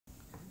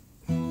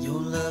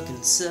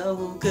looking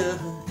so good,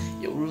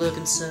 you're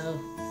looking so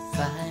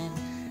fine.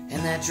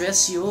 And that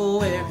dress you're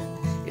wearing,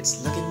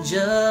 it's looking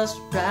just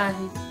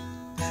right.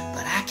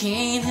 But I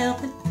can't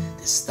help it,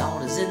 this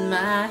thought is in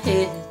my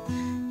head.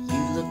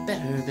 You look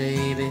better,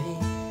 baby,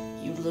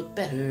 you look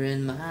better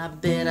in my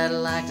bed. I'd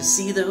like to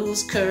see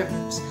those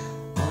curves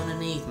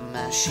underneath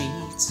my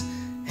sheets,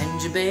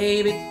 and your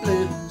baby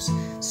blues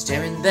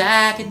staring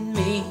back at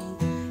me.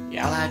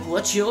 Yeah, I like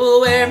what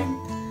you're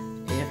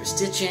wearing, every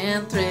stitch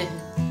and thread.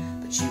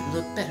 But you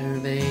look better,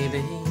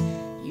 baby,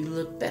 you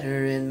look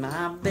better in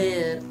my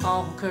bed,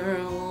 all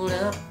curled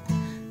up,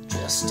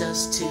 just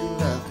us two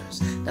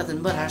lovers,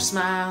 nothing but our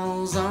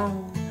smiles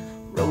on,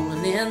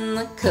 rolling in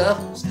the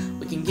covers.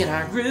 We can get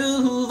our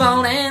groove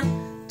on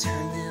and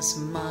turn this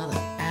mother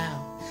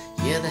out.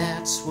 Yeah,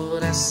 that's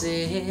what I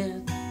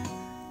said.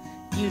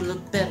 You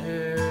look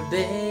better,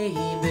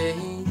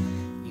 baby,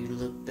 you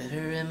look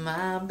better in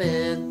my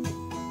bed.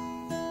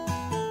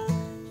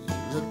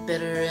 You look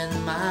better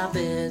in my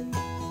bed.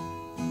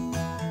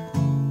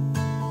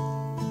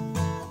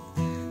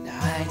 Now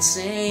I ain't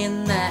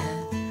saying that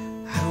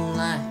I don't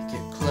like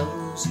your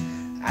clothes,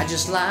 I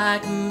just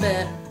like them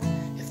better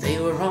if they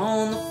were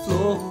on the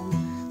floor,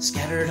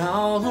 scattered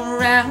all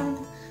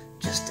around,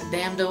 just a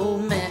damned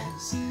old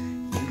mess.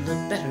 You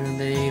look better,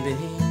 baby,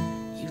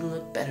 you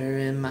look better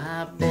in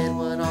my bed.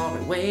 What are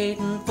we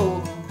waiting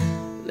for?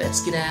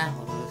 Let's get out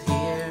of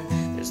here.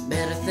 There's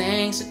better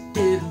things to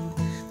do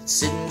than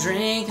sitting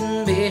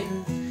drinking beer.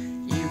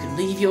 You can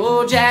leave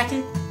your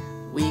jacket,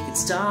 we can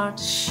start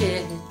to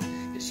shed it.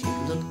 'Cause you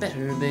look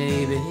better,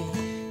 baby,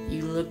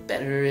 you look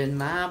better in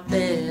my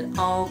bed,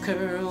 all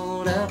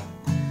curled up,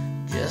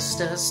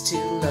 just us two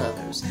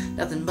lovers,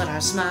 nothing but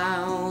our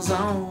smiles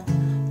on,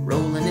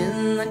 rolling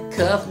in the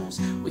covers.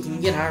 We can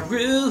get our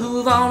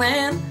groove on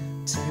and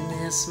turn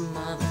this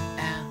mother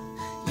out.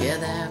 Yeah,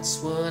 that's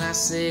what I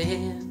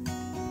said.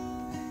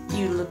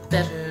 You look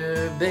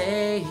better,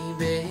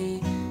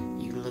 baby,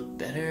 you look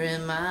better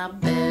in my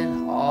bed.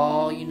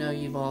 Oh, you know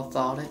you've all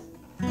thought it,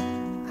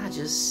 I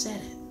just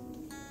said it,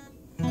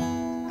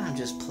 I'm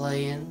just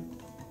playing,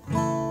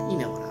 you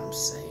know what I'm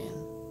saying.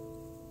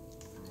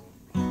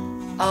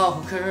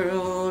 All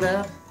curled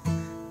up,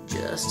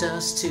 just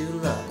us two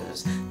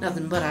lovers,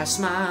 nothing but our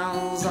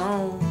smiles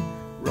on,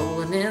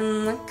 rolling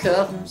in the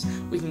covers.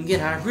 We can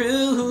get our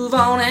groove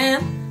on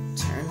and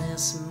turn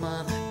this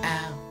mother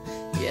out.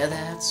 Yeah,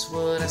 that's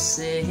what I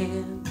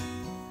said.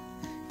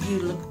 You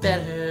look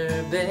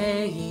better,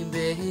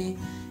 baby,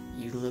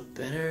 you look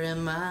better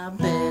in my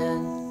bed.